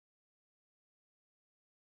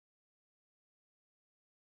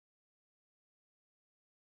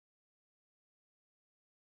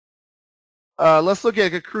let's look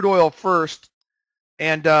at crude oil first.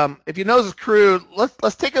 And if you notice crude,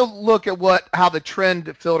 let's take a look at how the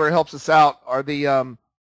trend filter helps us out, or the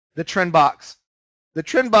trend box. The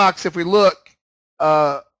trend box, if we look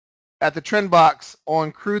at the trend box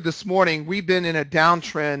on crude this morning, we've been in a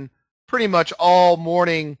downtrend pretty much all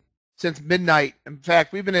morning since midnight. In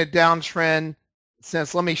fact, we've been in a downtrend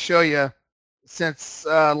since, let me show you, since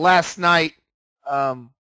last night,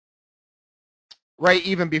 right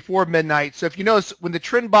even before midnight. So if you notice, when the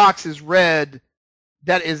trend box is red,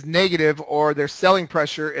 that is negative, or there's selling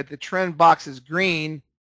pressure. If the trend box is green,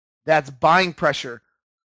 that's buying pressure.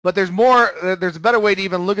 But there's a better way to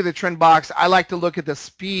even look at the trend box. I like to look at the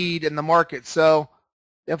speed in the market. So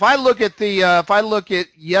if I look at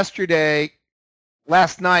yesterday,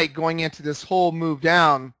 last night, going into this whole move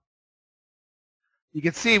down, you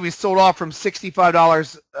can see we sold off from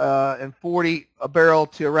 $65.40 a barrel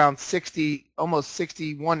to around 60, almost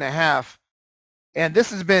 61.5. And this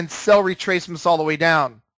has been sell retracements all the way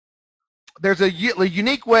down. There's a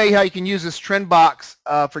unique way how you can use this trend box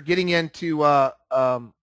for getting into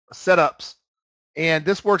setups. And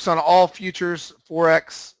this works on all futures,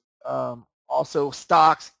 Forex, also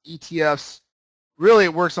stocks, ETFs. Really,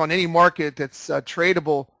 it works on any market that's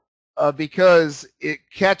tradable because it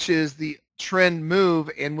catches the trend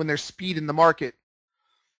move and when there's speed in the market.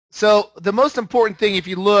 So the most important thing, if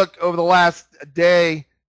you look over the last day,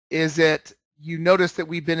 is that you notice that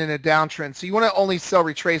we've been in a downtrend. So you want to only sell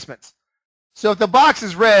retracements. So if the box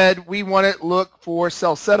is red, we want to look for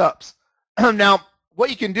sell setups. Now, what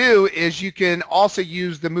you can do is you can also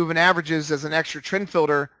use the moving averages as an extra trend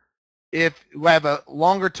filter if you have a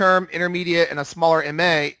longer term, intermediate, and a smaller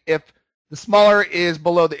MA. If the smaller is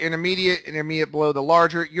below the intermediate below the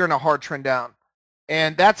larger, you're in a hard trend down.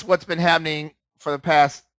 And that's what's been happening for the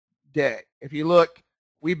past day. If you look,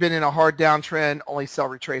 we've been in a hard downtrend, only sell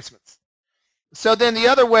retracements. So then the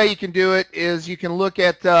other way you can do it is you can look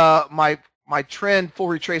at my trend full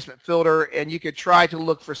retracement filter, and you could try to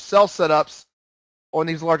look for sell setups on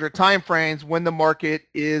these larger time frames when the market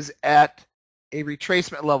is at a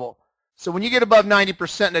retracement level. So when you get above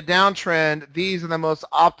 90% in a downtrend, these are the most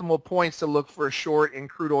optimal points to look for a short in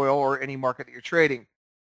crude oil or any market that you're trading.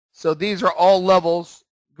 So these are all levels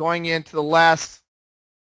going into the last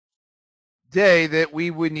day that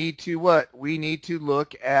we would need to what? We need to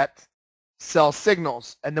look at sell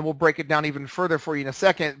signals, and then we'll break it down even further for you in a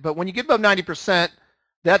second. But when you get above 90%,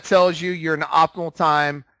 that tells you you're in an optimal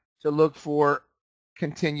time to look for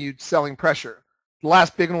continued selling pressure. The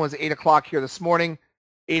last big one was 8 o'clock here this morning.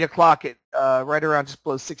 8 o'clock at right around just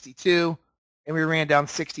below 62, and we ran down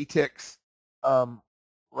 60 ticks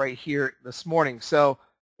right here this morning. So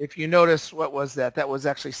if you notice, what was that? That was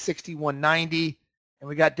actually 61.90, and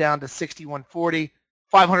we got down to 61.40.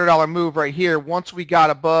 $500 move right here. Once we got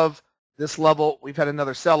above this level, we've had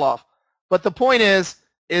another sell-off. But the point is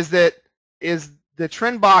that the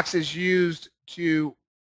trend box is used to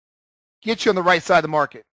get you on the right side of the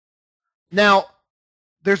market. Now,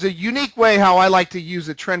 there's a unique way how I like to use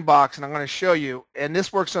the trend box, and I'm going to show you, and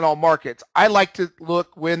this works in all markets. I like to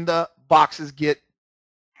look when the boxes get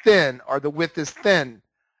thin, or the width is thin,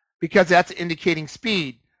 because that's indicating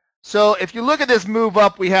speed. So if you look at this move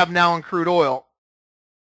up we have now in crude oil,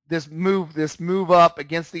 this move up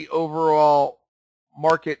against the overall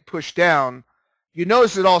market push down, you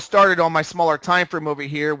notice it all started on my smaller time frame over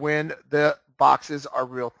here when the boxes are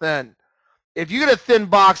real thin. If you get a thin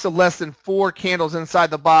box of less than 4 candles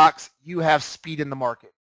inside the box, you have speed in the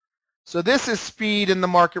market. So this is speed in the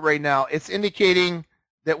market right now. It's indicating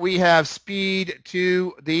that we have speed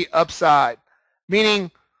to the upside.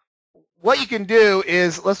 Meaning, what you can do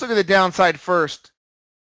is, let's look at the downside first.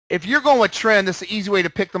 If you're going with trend, this is the easy way to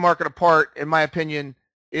pick the market apart, in my opinion,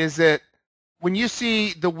 is that when you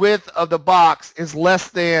see the width of the box is less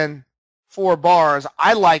than 4 bars,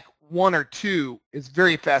 I like 1 or 2 is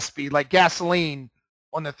very fast speed, like gasoline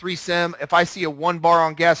on the 3 sim. If I see a 1 bar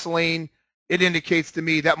on gasoline, it indicates to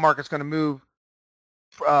me that market's going to move.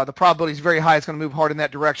 The probability is very high it's going to move hard in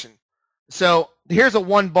that direction. So here's a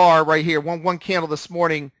 1 bar right here, one candle this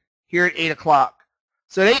morning here at 8 o'clock.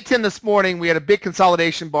 So at 8:10 this morning, we had a big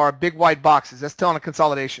consolidation bar, big wide boxes. That's telling a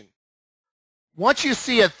consolidation. Once you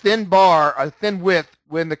see a thin bar, a thin width,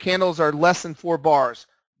 when the candles are less than 4 bars,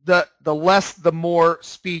 the less, the more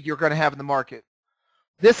speed you're going to have in the market.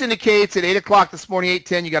 This indicates at 8 o'clock this morning,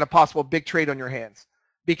 8:10, you got a possible big trade on your hands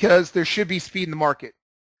because there should be speed in the market.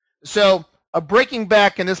 So a breaking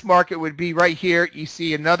back in this market would be right here. You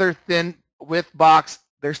see another thin width box.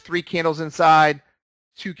 There's 3 candles inside,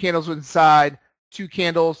 2 candles inside, 2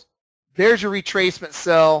 candles. There's your retracement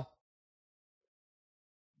sell.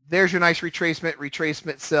 There's your nice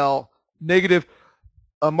retracement sell. negative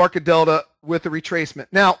market delta with the retracement.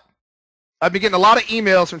 Now, I've been getting a lot of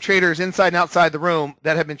emails from traders inside and outside the room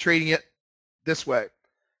that have been trading it this way.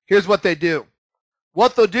 Here's what they do.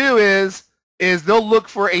 What they'll do is they'll look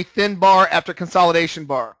for a thin bar after consolidation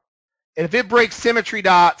bar. And if it breaks symmetry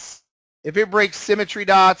dots, with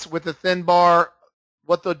a thin bar,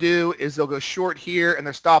 what they'll do is they'll go short here, and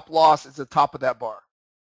their stop loss is the top of that bar.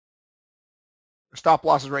 Their stop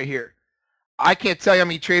loss is right here. I can't tell you how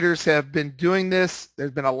many traders have been doing this.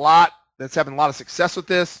 There's been a lot that's having a lot of success with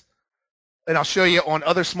this. And I'll show you on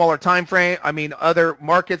other smaller time frame, other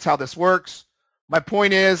markets, how this works. My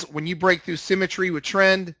point is, when you break through symmetry with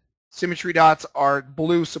trend, symmetry dots are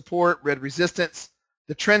blue support, red resistance.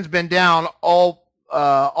 The trend's been down all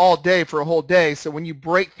day for a whole day. So when you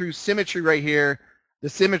break through symmetry right here, the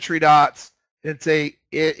symmetry dots, the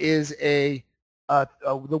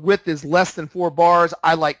width is less than 4 bars.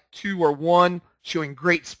 I like 2 or 1, showing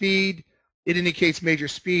great speed. It indicates major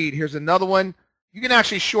speed. Here's another one. You can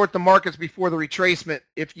actually short the markets before the retracement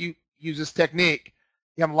if you use this technique.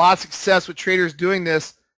 You have a lot of success with traders doing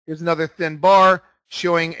this. Here's another thin bar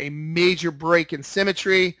showing a major break in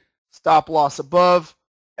symmetry, stop loss above,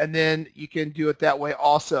 and then you can do it that way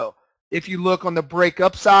also. If you look on the break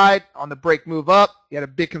up side, on the break move up, you had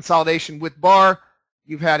a big consolidation with bar.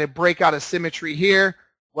 You've had a breakout of symmetry here.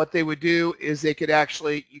 What they would do is you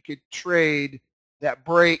could trade that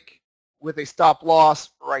break with a stop loss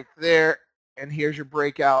right there. And here's your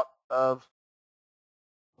breakout of,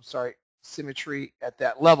 symmetry at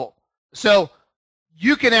that level. So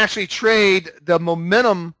you can actually trade the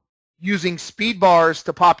momentum using speed bars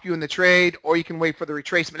to pop you in the trade, or you can wait for the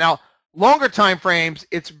retracement. Now, longer time frames,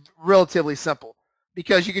 it's relatively simple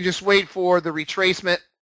because you can just wait for the retracement,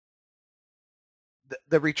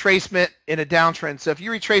 the retracement in a downtrend. So if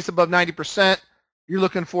you retrace above 90%, you're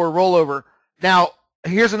looking for a rollover. Now,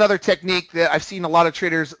 here's another technique that I've seen a lot of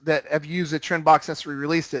traders that have used the Trendbox since we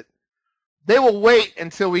released it. They will wait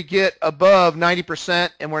until we get above 90%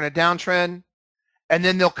 and we're in a downtrend, and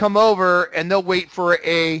then they'll come over and they'll wait for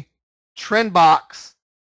a Trendbox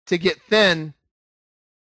to get thin,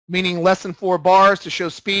 meaning less than 4 bars to show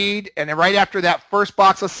speed, and then right after that first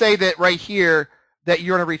box, let's say that right here that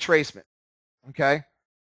you're in a retracement, okay?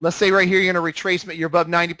 Let's say right here you're in a retracement, you're above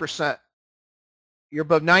 90%. You're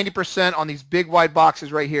above 90% on these big wide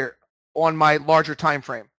boxes right here on my larger time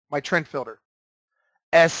frame, my trend filter.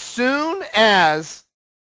 As soon as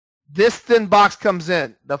this thin box comes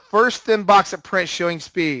in, the first thin box at print showing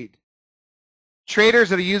speed, traders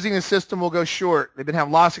that are using the system will go short. They've been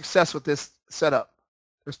having a lot of success with this setup.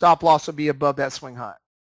 Their stop loss will be above that swing high.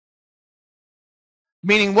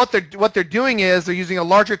 Meaning what they're doing is they're using a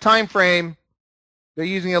larger time frame. They're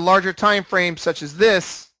using a larger time frame such as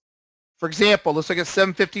this. For example, let's look at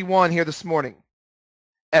 7:51 here this morning.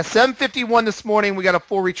 At 7:51 this morning, we got a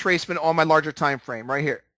full retracement on my larger time frame right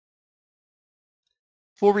here.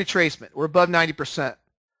 Full retracement. We're above 90%.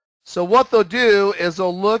 So what they'll do is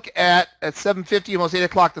they'll look at 7:50, almost 8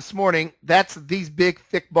 o'clock this morning. That's these big,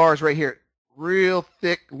 thick bars right here. Real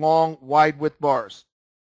thick, long, wide width bars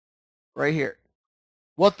right here.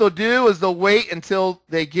 What they'll do is they'll wait until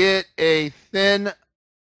they get a thin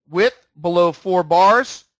width below 4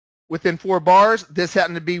 bars. Within 4 bars, this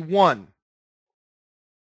happened to be 1.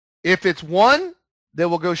 If it's 1, they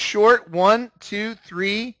will go short. 1, 2,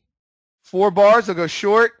 3, 4 bars. They'll go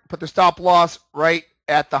short, put their stop loss right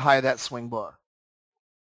at the high of that swing bar.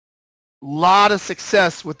 A lot of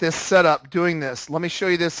success with this setup doing this. Let me show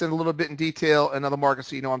you this in a little bit in detail in other markets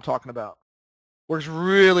so you know what I'm talking about. Works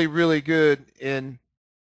really, really good in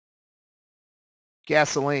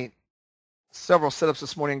gasoline. Several setups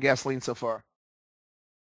this morning in gasoline so far.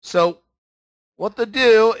 So what they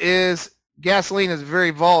do is gasoline is very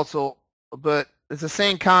volatile, but it's the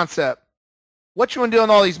same concept. What you want to do in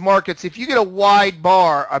all these markets, if you get a wide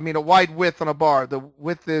bar, a wide width on a bar, the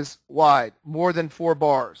width is wide, more than 4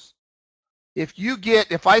 bars. If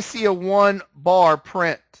I see a 1 bar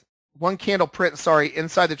print, 1 candle print,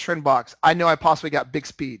 inside the trend box, I know I possibly got big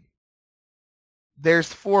speed.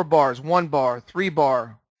 There's 4 bars, 1 bar, 3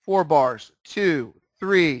 bar, 4 bars, 2,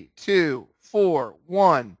 3, 2, 4,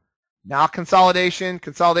 1. Now consolidation,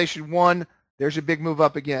 1. There's your big move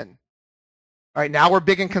up again. All right, now we're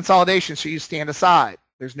big in consolidation, so you stand aside.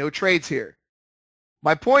 There's no trades here.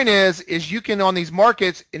 My point is you can, on these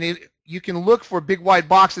markets, you can look for big wide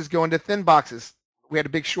boxes going to thin boxes. We had a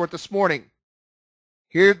big short this morning.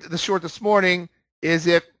 Here, the short this morning is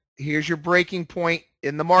here's your breaking point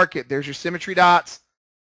in the market. There's your symmetry dots,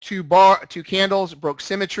 2 candles, broke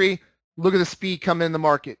symmetry. Look at the speed coming in the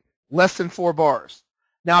market, less than 4 bars.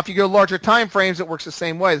 Now, if you go larger time frames, it works the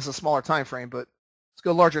same way. This is a smaller time frame, but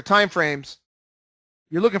let's go larger time frames.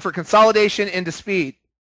 You're looking for consolidation into speed.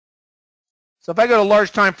 So if I go to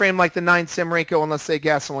large time frame like the 9 sim Renko and let's say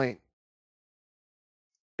gasoline,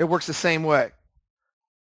 it works the same way.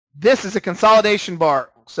 This is a consolidation bar.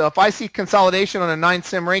 So if I see consolidation on a 9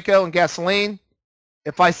 sim Renko and gasoline,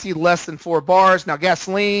 if I see less than 4 bars, now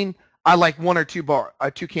gasoline, I like 1 or 2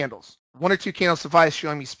 candles. 1 or 2 candles suffice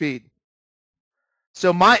showing me speed.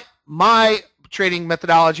 So my trading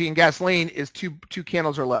methodology in gasoline is two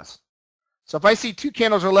candles or less. So if I see 2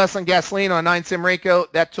 candles or less on gasoline on a 9 sim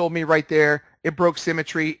Renko, that told me right there it broke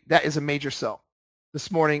symmetry. That is a major sell. This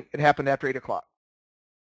morning it happened after 8 o'clock.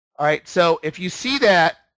 All right, so if you see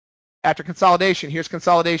that after consolidation, here's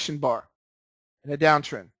consolidation bar and a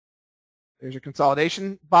downtrend. There's your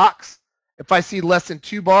consolidation box. If I see less than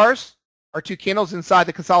 2 bars or 2 candles inside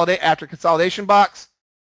the after consolidation box,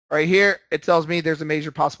 right here, it tells me there's a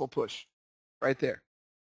major possible push right there.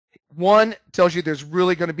 1 tells you there's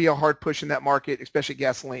really going to be a hard push in that market, especially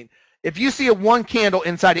gasoline. If you see a 1 candle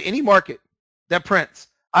inside of any market that prints,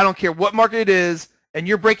 I don't care what market it is, and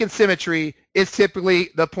you're breaking symmetry, it's typically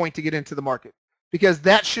the point to get into the market, because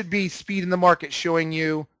that should be speed in the market showing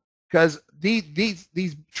you, because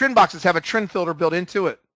these trend boxes have a trend filter built into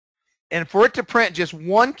it. And for it to print just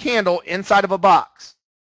 1 candle inside of a box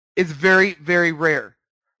is very, very rare.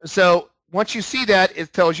 So once you see that,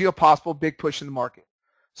 it tells you a possible big push in the market.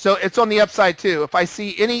 So it's on the upside too. If I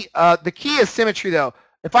see any, the key is symmetry though.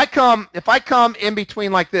 If I come in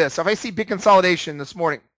between like this, if I see big consolidation this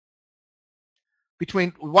morning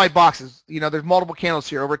between white boxes, you know, there's multiple candles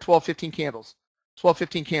here, over 12, 15 candles, 12,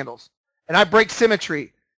 15 candles, and I break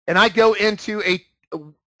symmetry and I go into a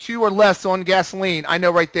 2 or less on gasoline, I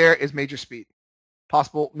know right there is major speed,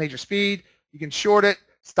 possible major speed. You can short it,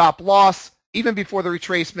 stop loss, even before the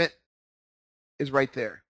retracement is right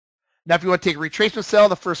there. Now, if you want to take a retracement sell,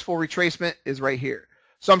 the first full retracement is right here.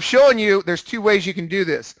 So I'm showing you there's 2 ways you can do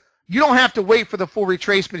this. You don't have to wait for the full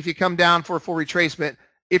retracement if you come down for a full retracement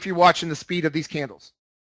if you're watching the speed of these candles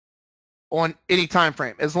on any time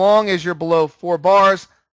frame. As long as you're below 4 bars,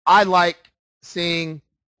 I like seeing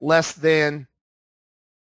less than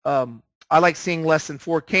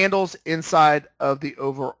 4 candles inside of the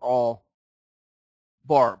overall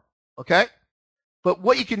bar. Okay? But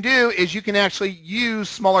what you can do is you can actually use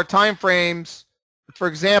smaller time frames. For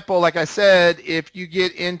example, like I said, if you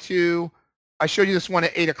get into, I showed you this one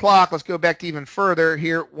at 8 o'clock. Let's go back to even further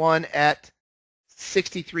here, one at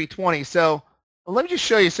 63.20. So let me just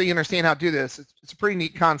show you so you understand how to do this. It's a pretty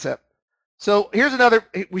neat concept. So here's another,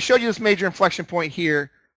 we showed you this major inflection point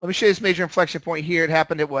here. Let me show you this major inflection point here. It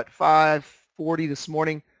happened at what, 5:40 this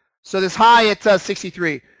morning. So this high at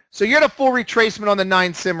 63. So you're at a full retracement on the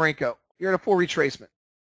 9 sim Renko. You're at a full retracement.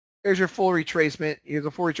 Here's your full retracement. Here's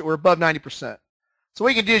a full retracement. We're above 90%. So what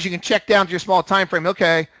you can do is you can check down to your small time frame.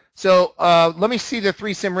 Okay, so let me see the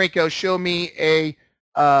 3 sim Renko show me a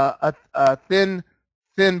thin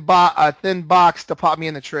box to pop me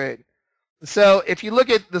in the trade. So if you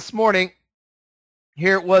look at this morning,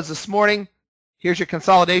 here it was this morning. Here's your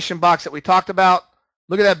consolidation box that we talked about.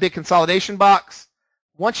 Look at that big consolidation box.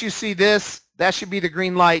 Once you see this, that should be the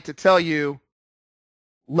green light to tell you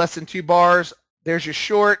less than 2 bars. There's your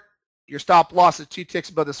short. Your stop loss is 2 ticks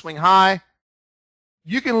above the swing high.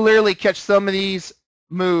 You can literally catch some of these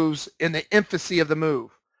moves in the infancy of the move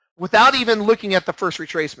without even looking at the first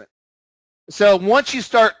retracement. So once you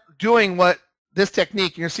start doing this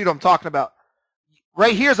technique, you're going to see what I'm talking about.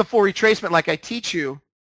 Right here is a full retracement like I teach you.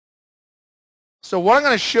 So what I'm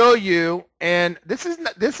going to show you, and this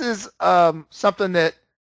is something that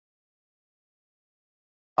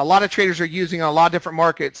a lot of traders are using on a lot of different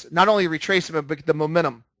markets, not only retracement, but the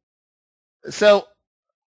momentum. So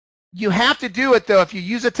you have to do it, though. If you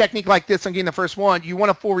use a technique like this, I'm getting the first one, you want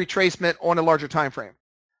a full retracement on a larger time frame,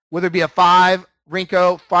 whether it be a 5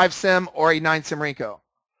 Renko, 5 sim, or a 9 sim Renko.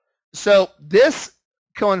 So this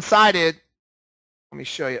coincided, let me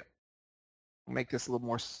show you. I'll make this a little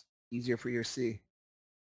more easier for you to see.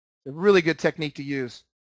 It's a really good technique to use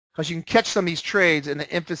because you can catch some of these trades in the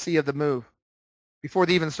infancy of the move before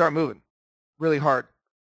they even start moving really hard.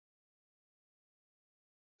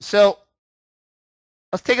 So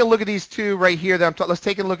let's take a look at these 2 right here. Let's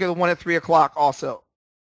take a look at the one at 3 o'clock also.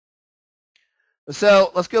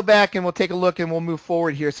 So let's go back and we'll take a look and we'll move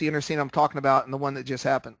forward here so you understand what I'm talking about and the one that just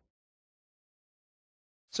happened.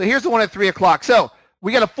 So here's the one at 3 o'clock. So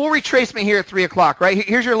we got a full retracement here at 3 o'clock, right?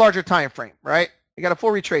 Here's your larger time frame, right? You got a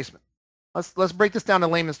full retracement. Let's break this down to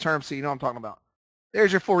layman's terms so you know what I'm talking about.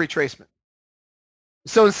 There's your full retracement.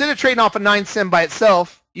 So instead of trading off a 9 sim by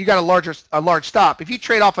itself, you got a large stop. If you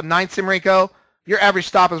trade off a 9 sim Renko, your average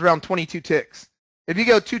stop is around 22 ticks. If you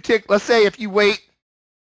go 2 ticks, let's say if you wait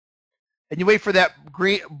and you wait for that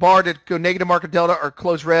green bar to go negative market delta or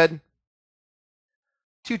close red,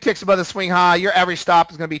 2 ticks above the swing high, your average stop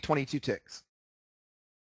is going to be 22 ticks.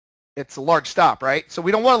 It's a large stop, right? So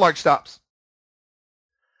we don't want large stops.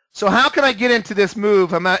 So how can I get into this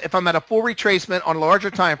move if I'm at a full retracement on a larger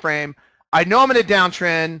time frame? I know I'm in a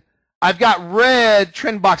downtrend. I've got red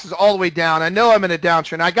trend boxes all the way down. I know I'm in a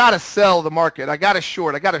downtrend. I got to sell the market. I got to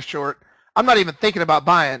short. I'm not even thinking about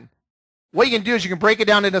buying. What you can do is you can break it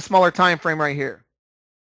down into a smaller time frame right here.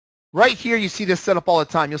 Right here, you see this set up all the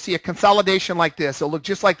time. You'll see a consolidation like this. It'll look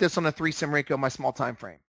just like this on a 3-sim Renko, my small time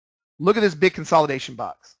frame. Look at this big consolidation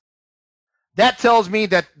box. That tells me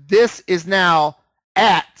that this is now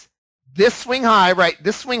at this swing high, right?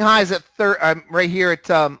 This swing high is at right here at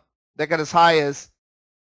that got as high as,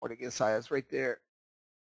 where did it get as high as? Right there.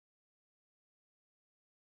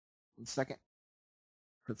 1 second.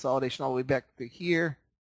 Consolidation all the way back to here.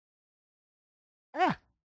 Can't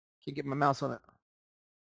get my mouse on it.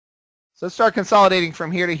 So let's start consolidating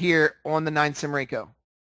from here to here on the 9-sim Renko.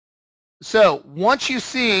 So once you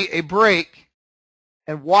see a break,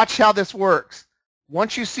 and watch how this works.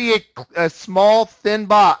 Once you see a small, thin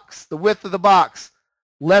box, the width of the box,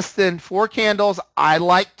 less than 4 candles, I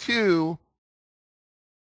like 2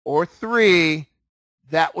 or 3,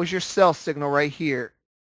 that was your sell signal right here,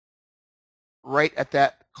 right at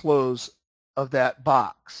that close of that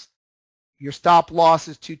box. Your stop loss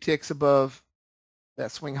is 2 ticks above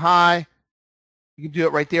that swing high. You can do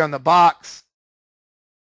it right there on the box,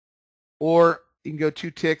 or you can go 2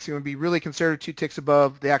 ticks. You want to be really conservative, 2 ticks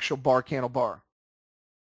above the actual bar, candle bar.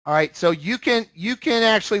 All right, so you can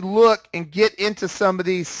actually look and get into some of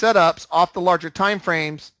these setups off the larger time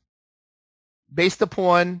frames based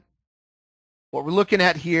upon what we're looking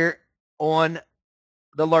at here on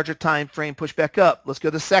the larger time frame push back up. Let's go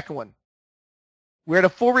to the second one. We're at a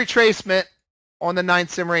full retracement on the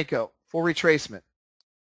 9-sim Renko, full retracement.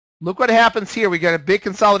 Look what happens here. We got a big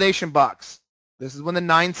consolidation box. This is when the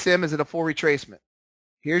 9-sim is at a full retracement.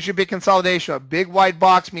 Here's your big consolidation. A big wide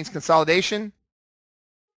box means consolidation.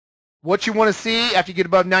 What you want to see after you get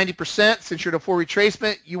above 90%, since you're at a full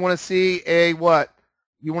retracement, you want to see a what?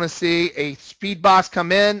 You want to see a speed box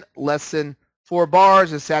come in, less than 4 bars.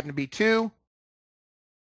 This happened to be 2.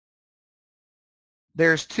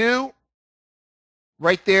 There's 2.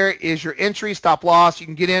 Right there is your entry, stop loss. You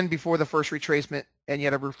can get in before the first retracement, and you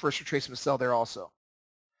have a first retracement sell there also.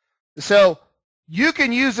 So you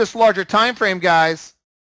can use this larger time frame, guys.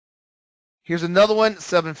 Here's another one,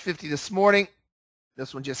 7:50 this morning.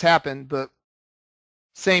 This one just happened, but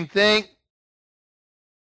same thing.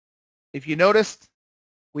 If you noticed,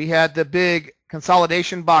 we had the big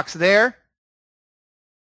consolidation box there.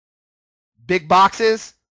 Big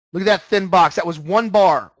boxes. Look at that thin box. That was 1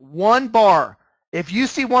 bar. 1 bar. If you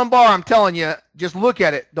see 1 bar, I'm telling you, just look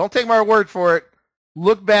at it. Don't take my word for it.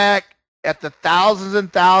 Look back at the thousands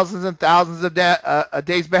and thousands and thousands of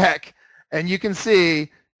days back, and you can see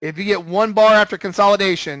if you get 1 bar after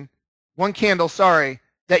consolidation, 1 candle, sorry,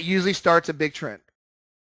 that usually starts a big trend,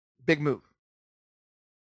 big move.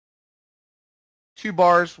 2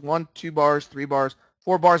 bars, 1, 2 bars, 3 bars,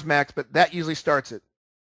 4 bars max, but that usually starts it.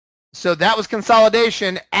 So that was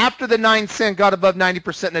consolidation after the 9-sim got above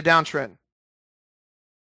 90% in a downtrend.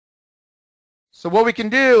 So what we can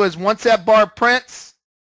do is once that bar prints,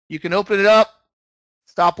 you can open it up,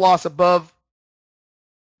 stop loss above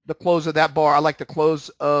the close of that bar. I like the close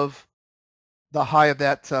of the high of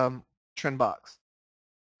that trend box.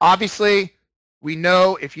 Obviously, we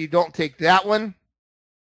know if you don't take that one,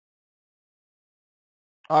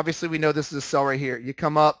 obviously we know this is a sell right here. You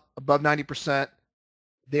come up above 90%,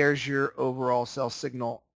 there's your overall sell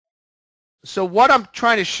signal. So what I'm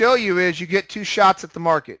trying to show you is you get 2 shots at the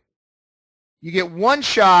market. You get 1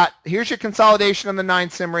 shot. Here's your consolidation on the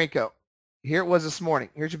 9-sim Renko. Here it was this morning.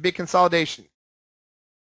 Here's your big consolidation.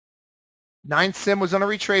 9-sim was on a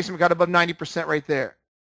retracement, got above 90% right there.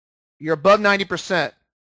 You're above 90%.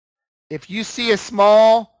 If you see a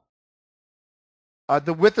small,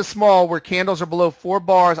 the width of small where candles are below 4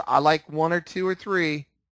 bars, I like 1 or 2 or 3,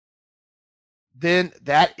 then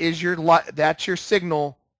that is that's your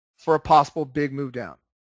signal for a possible big move down.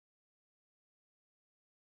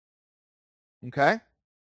 Okay?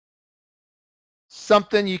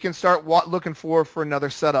 Something you can start looking for another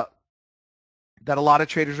setup that a lot of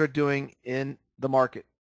traders are doing in the market,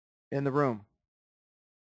 in the room.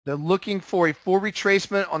 They're looking for a full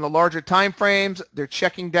retracement on the larger time frames. They're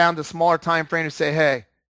checking down the smaller time frame to say, hey,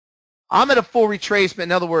 I'm at a full retracement.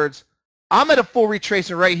 In other words, I'm at a full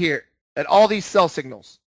retracement right here at all these sell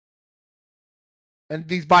signals and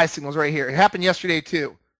these buy signals right here. It happened yesterday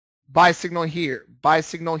too. Buy signal here, buy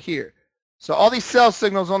signal here. So all these sell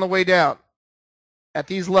signals on the way down. at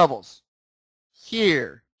these levels.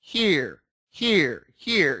 Here, here, here,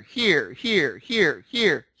 here, here, here, here,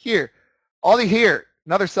 here, here. All the here,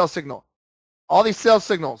 another sell signal. All these sell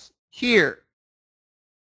signals here.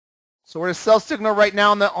 So we're at a sell signal right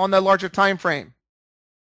now on the larger time frame.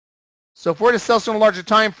 So if we're at a sell signal on a larger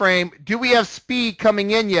time frame, do we have speed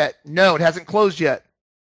coming in yet? No, it hasn't closed yet.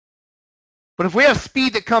 But if we have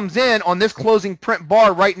speed that comes in on this closing print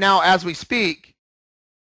bar right now as we speak,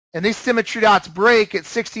 and these symmetry dots break at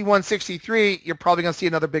 61.63, you're probably going to see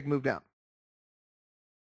another big move down.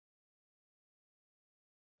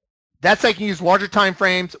 That's how you can use larger time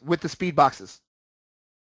frames with the speed boxes.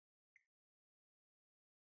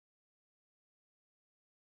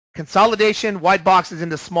 Consolidation, wide boxes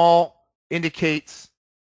into small indicates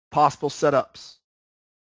possible setups.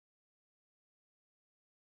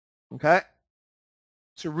 Okay?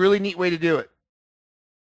 It's a really neat way to do it.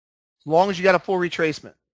 As long as you got a full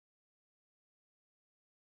retracement.